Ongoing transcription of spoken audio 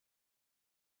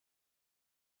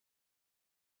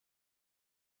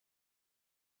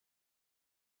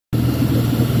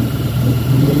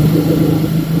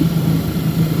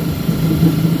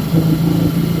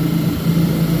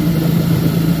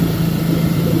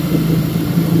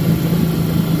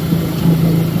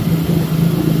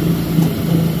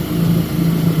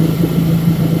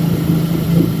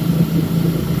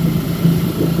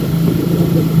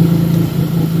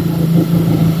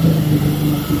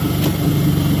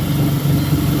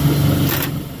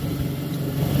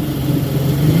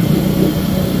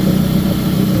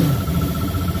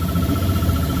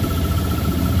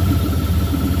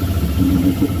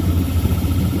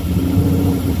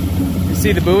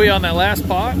see the buoy on that last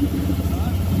pot?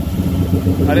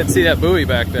 I didn't see that buoy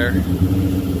back there.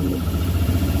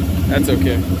 That's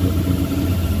okay.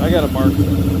 I got it marked.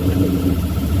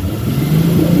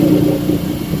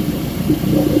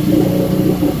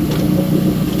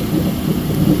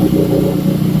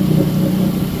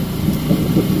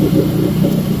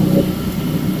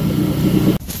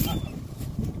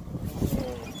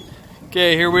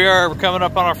 Okay, here we are. We're coming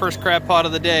up on our first crab pot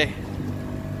of the day.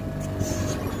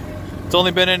 It's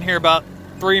only been in here about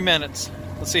 3 minutes.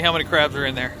 Let's see how many crabs are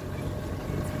in there.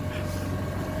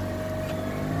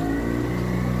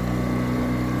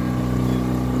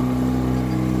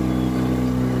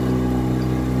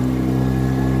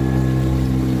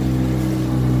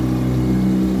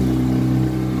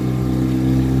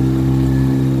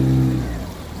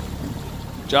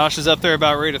 Josh is up there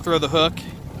about ready to throw the hook.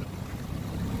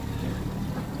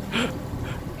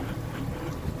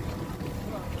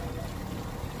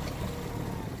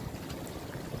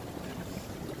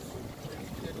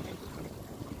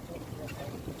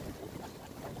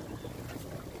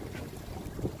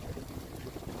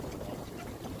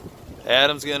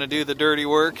 Adam's gonna do the dirty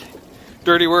work.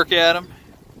 Dirty work, Adam.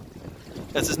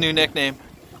 That's his new nickname.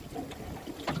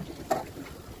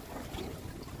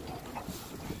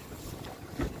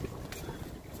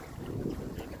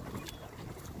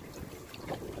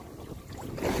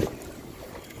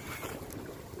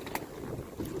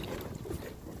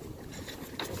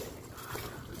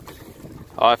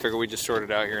 Oh, I figure we just sort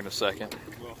it out here in a second.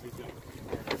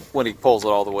 When he pulls it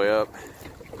all the way up.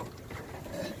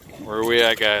 Where are we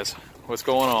at, guys? What's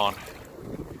going on?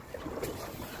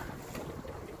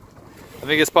 I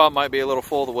think this spot might be a little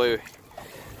full the way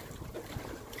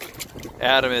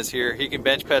Adam is here. He can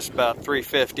bench press about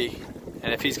 350,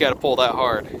 and if he's got to pull that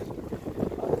hard.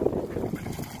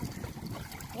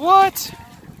 What?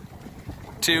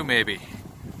 2 maybe.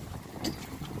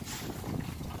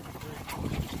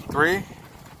 3?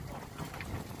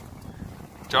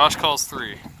 Josh calls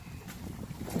 3.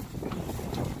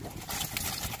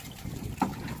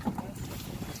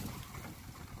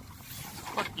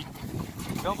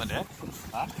 Filming, Dad?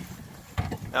 Huh?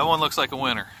 That one looks like a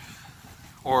winner.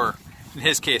 Or, in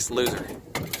his case, loser.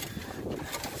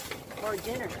 Or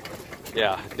dinner.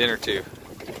 Yeah, dinner too.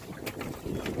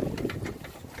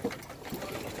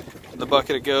 In the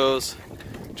bucket it goes.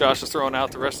 Josh is throwing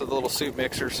out the rest of the little soup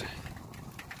mixers.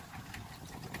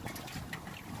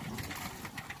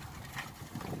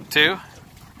 Two?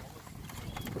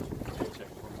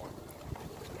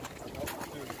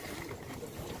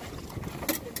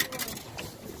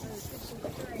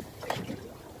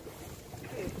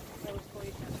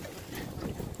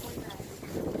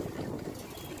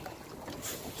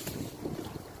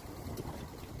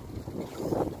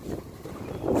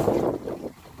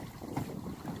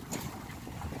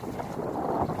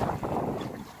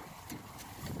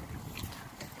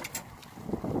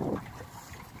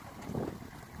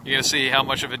 You gonna see how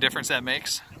much of a difference that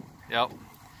makes? Yep.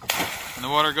 And the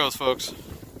water goes, folks.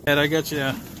 Ed, I got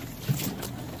you.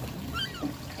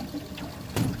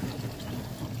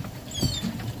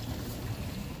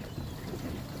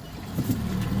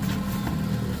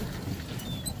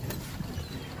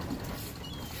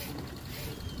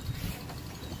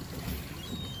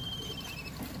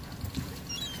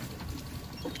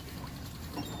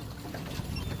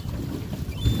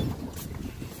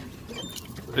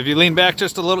 If you lean back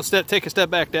just a little step, take a step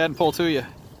back, Dad, and pull to you.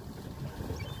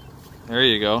 There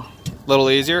you go. A little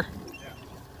easier.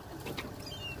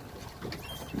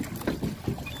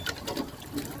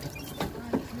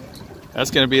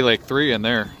 That's going to be like 3 in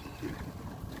there.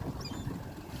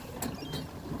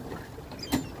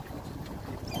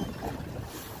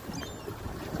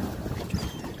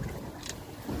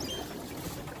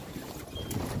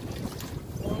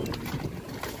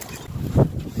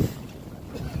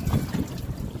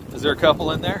 Is there a couple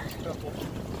in there?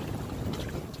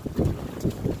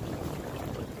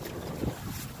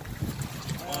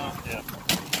 Yeah.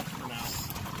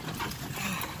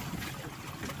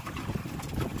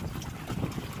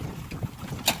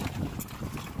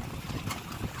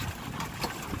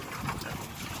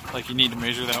 Like you need to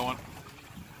measure that one.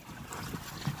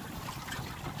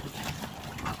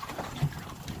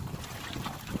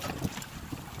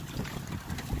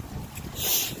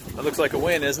 That looks like a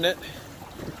win, isn't it?